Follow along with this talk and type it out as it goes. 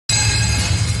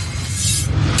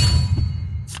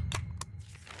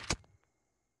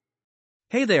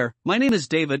Hey there, my name is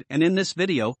David, and in this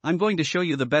video, I'm going to show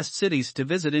you the best cities to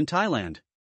visit in Thailand.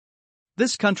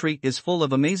 This country is full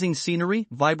of amazing scenery,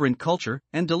 vibrant culture,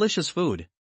 and delicious food.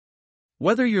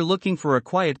 Whether you're looking for a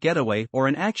quiet getaway or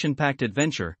an action-packed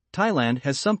adventure, Thailand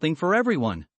has something for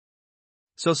everyone.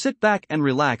 So sit back and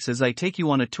relax as I take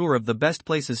you on a tour of the best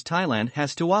places Thailand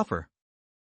has to offer.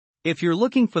 If you're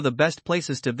looking for the best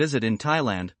places to visit in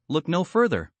Thailand, look no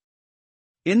further.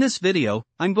 In this video,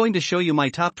 I'm going to show you my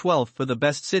top 12 for the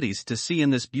best cities to see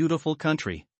in this beautiful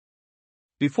country.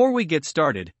 Before we get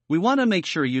started, we want to make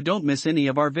sure you don't miss any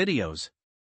of our videos.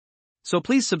 So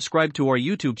please subscribe to our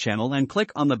YouTube channel and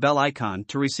click on the bell icon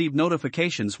to receive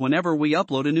notifications whenever we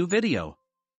upload a new video.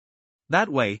 That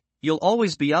way, you'll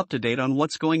always be up to date on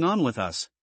what's going on with us.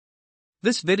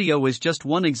 This video is just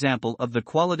one example of the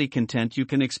quality content you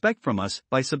can expect from us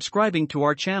by subscribing to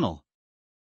our channel.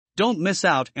 Don't miss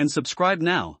out and subscribe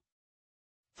now.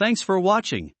 Thanks for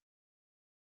watching.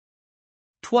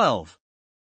 12.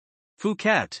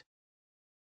 Phuket.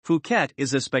 Phuket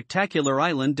is a spectacular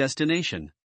island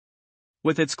destination.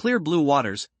 With its clear blue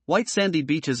waters, white sandy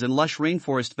beaches and lush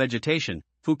rainforest vegetation,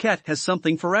 Phuket has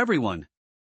something for everyone.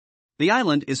 The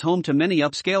island is home to many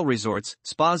upscale resorts,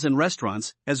 spas and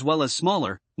restaurants, as well as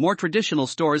smaller, more traditional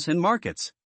stores and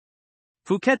markets.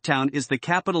 Phuket town is the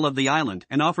capital of the island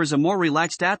and offers a more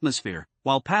relaxed atmosphere,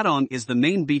 while Patong is the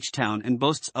main beach town and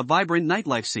boasts a vibrant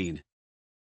nightlife scene.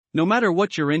 No matter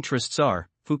what your interests are,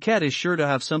 Phuket is sure to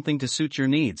have something to suit your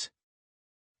needs.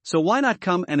 So why not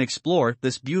come and explore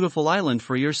this beautiful island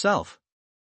for yourself?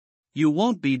 You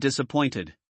won't be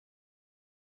disappointed.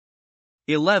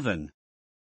 11.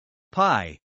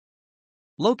 Pai.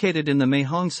 Located in the Mae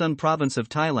Hong Son province of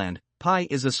Thailand, Pai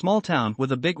is a small town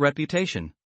with a big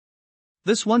reputation.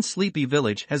 This once sleepy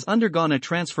village has undergone a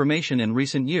transformation in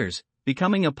recent years,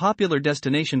 becoming a popular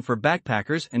destination for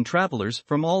backpackers and travelers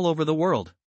from all over the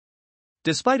world.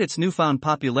 Despite its newfound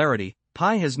popularity,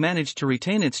 Pai has managed to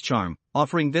retain its charm,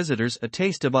 offering visitors a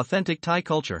taste of authentic Thai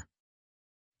culture.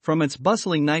 From its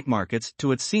bustling night markets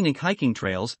to its scenic hiking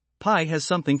trails, Pai has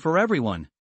something for everyone.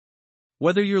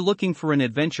 Whether you're looking for an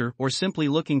adventure or simply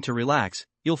looking to relax,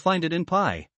 you'll find it in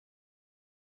Pai.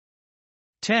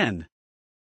 10.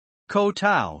 Koh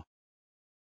Tao.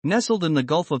 Nestled in the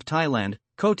Gulf of Thailand,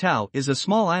 Koh Tao is a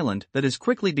small island that is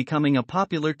quickly becoming a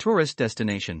popular tourist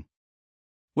destination.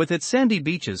 With its sandy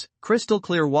beaches, crystal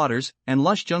clear waters, and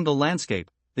lush jungle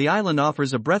landscape, the island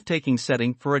offers a breathtaking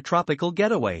setting for a tropical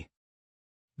getaway.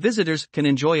 Visitors can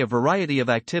enjoy a variety of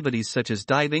activities such as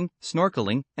diving,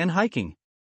 snorkeling, and hiking.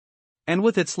 And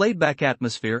with its laid-back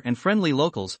atmosphere and friendly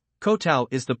locals, Koh Tao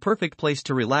is the perfect place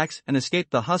to relax and escape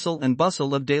the hustle and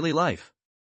bustle of daily life.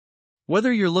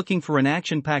 Whether you're looking for an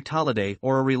action-packed holiday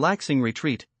or a relaxing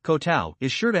retreat, Koh Tao is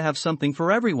sure to have something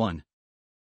for everyone.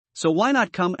 So why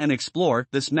not come and explore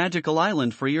this magical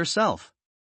island for yourself?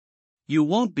 You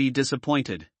won't be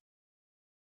disappointed.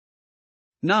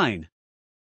 9.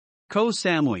 Koh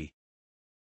Samui.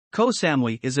 Koh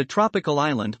Samui is a tropical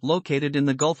island located in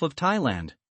the Gulf of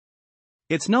Thailand.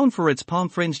 It's known for its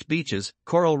palm-fringed beaches,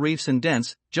 coral reefs and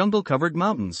dense, jungle-covered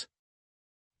mountains.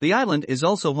 The island is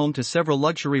also home to several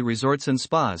luxury resorts and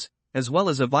spas, as well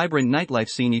as a vibrant nightlife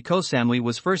scene. Koh Samui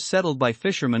was first settled by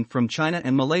fishermen from China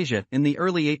and Malaysia in the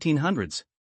early 1800s.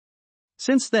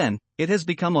 Since then, it has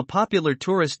become a popular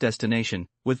tourist destination,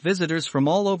 with visitors from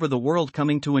all over the world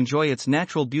coming to enjoy its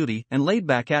natural beauty and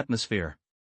laid-back atmosphere.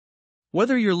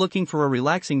 Whether you're looking for a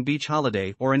relaxing beach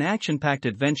holiday or an action-packed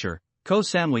adventure, Koh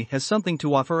Samui has something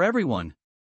to offer everyone.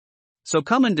 So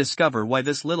come and discover why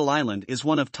this little island is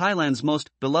one of Thailand's most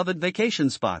beloved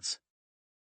vacation spots.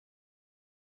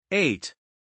 8.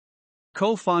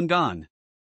 Koh Phangan.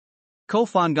 Koh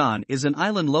Phangan is an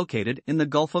island located in the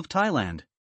Gulf of Thailand.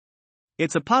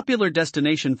 It's a popular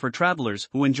destination for travelers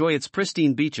who enjoy its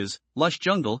pristine beaches, lush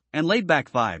jungle, and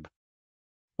laid-back vibe.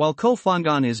 While Koh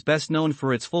Phangan is best known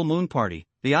for its full moon party,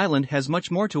 the island has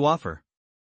much more to offer.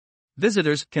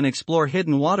 Visitors can explore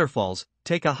hidden waterfalls,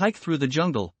 take a hike through the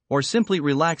jungle, or simply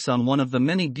relax on one of the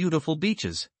many beautiful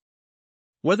beaches.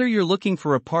 Whether you're looking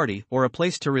for a party or a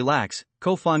place to relax,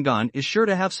 Koh Phangan is sure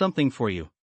to have something for you.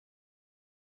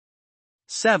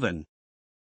 7.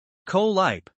 Koh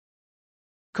Lipe.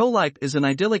 Koh Lipe is an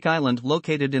idyllic island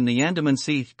located in the Andaman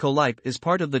Sea. Koh Lipe is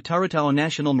part of the Taratao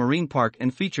National Marine Park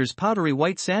and features powdery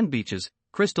white sand beaches,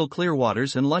 crystal clear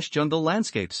waters and lush jungle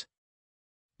landscapes.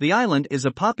 The island is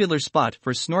a popular spot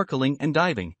for snorkeling and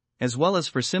diving, as well as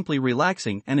for simply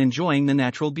relaxing and enjoying the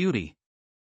natural beauty.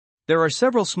 There are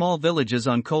several small villages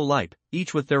on Koh Lipe,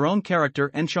 each with their own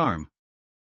character and charm.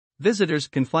 Visitors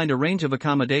can find a range of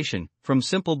accommodation, from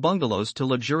simple bungalows to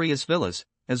luxurious villas,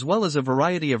 as well as a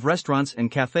variety of restaurants and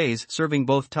cafes serving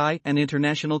both Thai and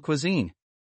international cuisine.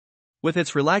 With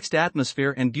its relaxed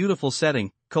atmosphere and beautiful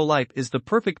setting, Koh Lipe is the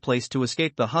perfect place to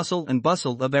escape the hustle and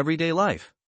bustle of everyday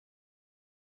life.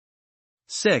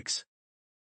 6.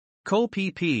 Koh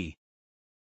Phi Phi.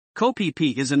 Koh Phi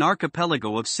Phi is an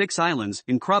archipelago of 6 islands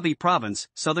in Krabi Province,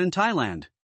 southern Thailand.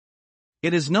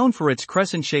 It is known for its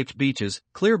crescent-shaped beaches,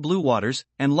 clear blue waters,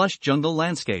 and lush jungle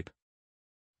landscape.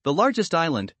 The largest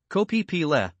island, Koh Phi Phi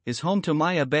Le, is home to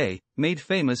Maya Bay, made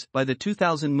famous by the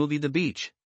 2000 movie The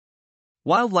Beach.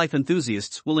 Wildlife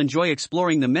enthusiasts will enjoy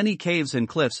exploring the many caves and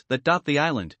cliffs that dot the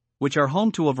island, which are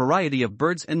home to a variety of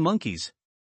birds and monkeys.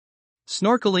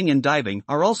 Snorkeling and diving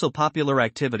are also popular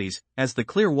activities, as the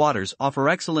clear waters offer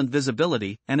excellent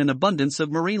visibility and an abundance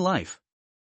of marine life.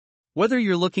 Whether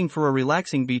you're looking for a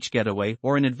relaxing beach getaway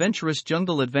or an adventurous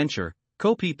jungle adventure,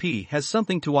 Koh Phi Phi has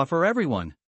something to offer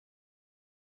everyone.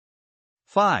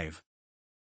 5.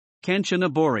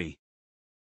 Kanchanaburi.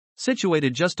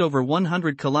 Situated just over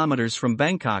 100 kilometers from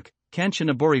Bangkok,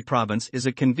 Kanchanaburi Province is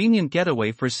a convenient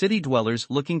getaway for city dwellers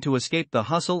looking to escape the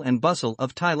hustle and bustle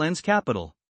of Thailand's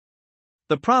capital.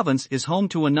 The province is home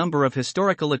to a number of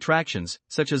historical attractions,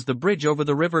 such as the bridge over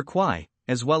the river Kwai,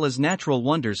 as well as natural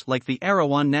wonders like the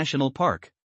Erawan National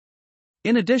Park.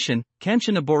 In addition,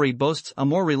 Kanchanaburi boasts a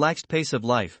more relaxed pace of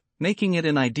life, making it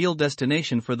an ideal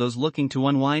destination for those looking to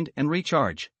unwind and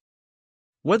recharge.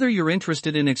 Whether you're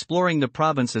interested in exploring the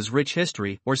province's rich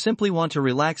history or simply want to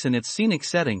relax in its scenic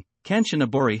setting,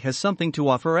 Kanchanaburi has something to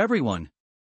offer everyone.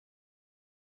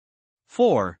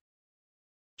 4.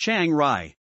 Chiang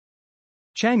Rai.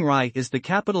 Chiang Rai is the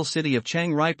capital city of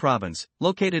Chiang Rai Province,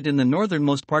 located in the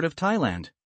northernmost part of Thailand.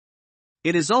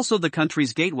 It is also the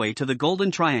country's gateway to the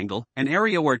Golden Triangle, an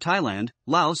area where Thailand,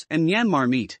 Laos, and Myanmar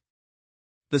meet.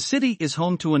 The city is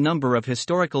home to a number of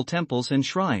historical temples and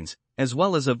shrines, as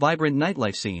well as a vibrant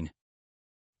nightlife scene.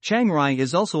 Chiang Rai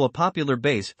is also a popular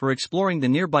base for exploring the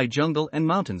nearby jungle and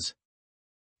mountains.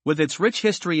 With its rich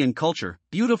history and culture,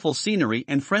 beautiful scenery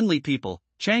and friendly people,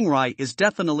 Chiang Rai is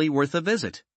definitely worth a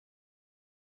visit.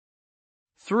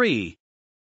 3.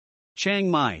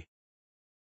 Chiang Mai.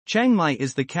 Chiang Mai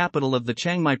is the capital of the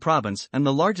Chiang Mai Province and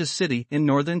the largest city in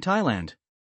northern Thailand.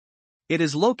 It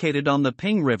is located on the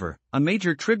Ping River, a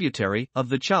major tributary of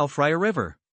the Chao Phraya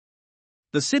River.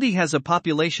 The city has a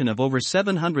population of over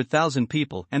 700,000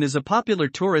 people and is a popular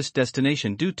tourist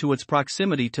destination due to its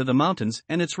proximity to the mountains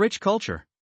and its rich culture.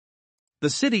 The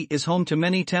city is home to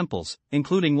many temples,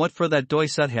 including Wat Phra That Doi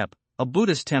Suthep, a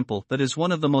Buddhist temple that is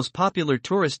one of the most popular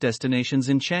tourist destinations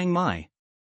in Chiang Mai.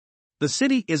 The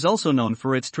city is also known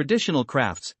for its traditional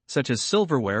crafts, such as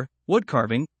silverware,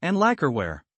 woodcarving, and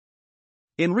lacquerware.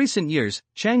 In recent years,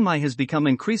 Chiang Mai has become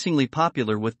increasingly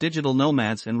popular with digital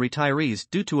nomads and retirees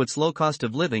due to its low cost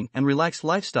of living and relaxed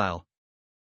lifestyle.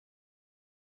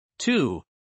 2.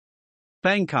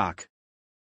 Bangkok.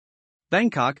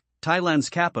 Bangkok, Thailand's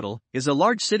capital, is a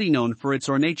large city known for its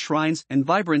ornate shrines and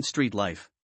vibrant street life.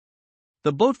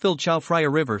 The boat-filled Chao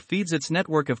Phraya River feeds its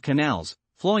network of canals,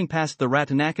 flowing past the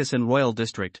Ratanakosin Royal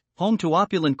District, home to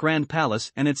opulent Grand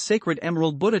Palace and its sacred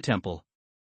Emerald Buddha Temple.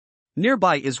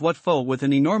 Nearby is Wat Pho with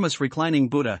an enormous reclining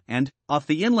Buddha and, off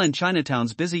the inland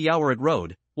Chinatown's busy Yaowarat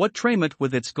Road, Wat Tramet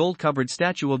with its gold-covered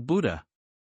statue of Buddha.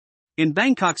 In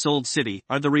Bangkok's Old City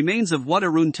are the remains of Wat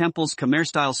Arun Temple's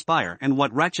Khmer-style spire and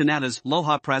Wat Ratchanata's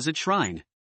Loha Prazit Shrine.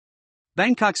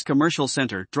 Bangkok's commercial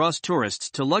center draws tourists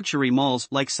to luxury malls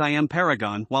like Siam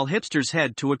Paragon while hipsters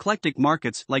head to eclectic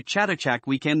markets like Chatuchak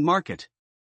Weekend Market.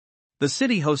 The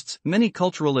city hosts many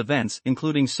cultural events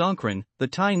including Songkran, the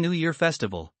Thai New Year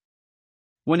festival.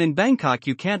 When in Bangkok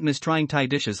you can't miss trying Thai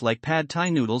dishes like pad Thai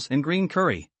noodles and green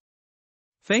curry.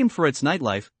 Famed for its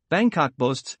nightlife, Bangkok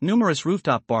boasts numerous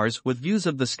rooftop bars with views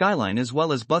of the skyline as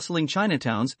well as bustling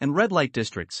Chinatowns and red light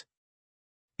districts.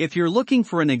 If you're looking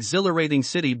for an exhilarating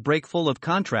city break full of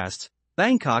contrasts,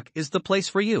 Bangkok is the place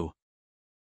for you.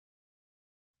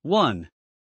 1.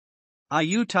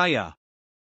 Ayutthaya.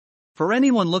 For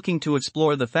anyone looking to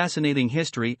explore the fascinating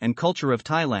history and culture of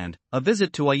Thailand, a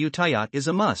visit to Ayutthaya is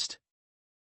a must.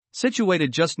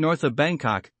 Situated just north of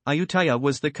Bangkok, Ayutthaya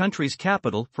was the country's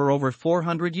capital for over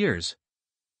 400 years.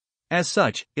 As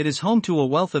such, it is home to a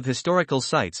wealth of historical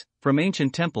sites, from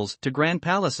ancient temples to grand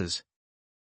palaces.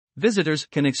 Visitors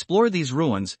can explore these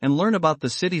ruins and learn about the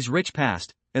city's rich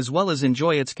past, as well as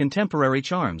enjoy its contemporary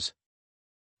charms.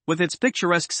 With its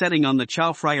picturesque setting on the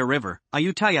Chao Phraya River,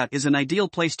 Ayutthaya is an ideal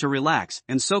place to relax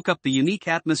and soak up the unique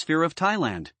atmosphere of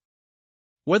Thailand.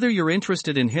 Whether you're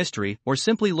interested in history or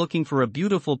simply looking for a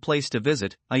beautiful place to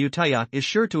visit, Ayutthaya is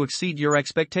sure to exceed your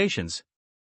expectations.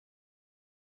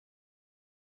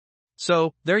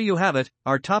 So, there you have it,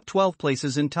 our top 12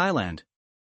 places in Thailand.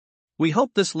 We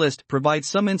hope this list provides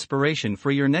some inspiration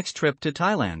for your next trip to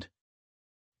Thailand.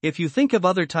 If you think of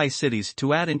other Thai cities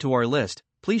to add into our list,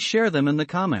 please share them in the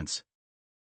comments.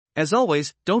 As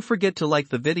always, don't forget to like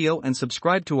the video and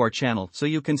subscribe to our channel so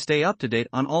you can stay up to date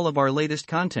on all of our latest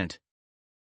content.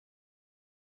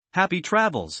 Happy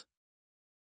travels!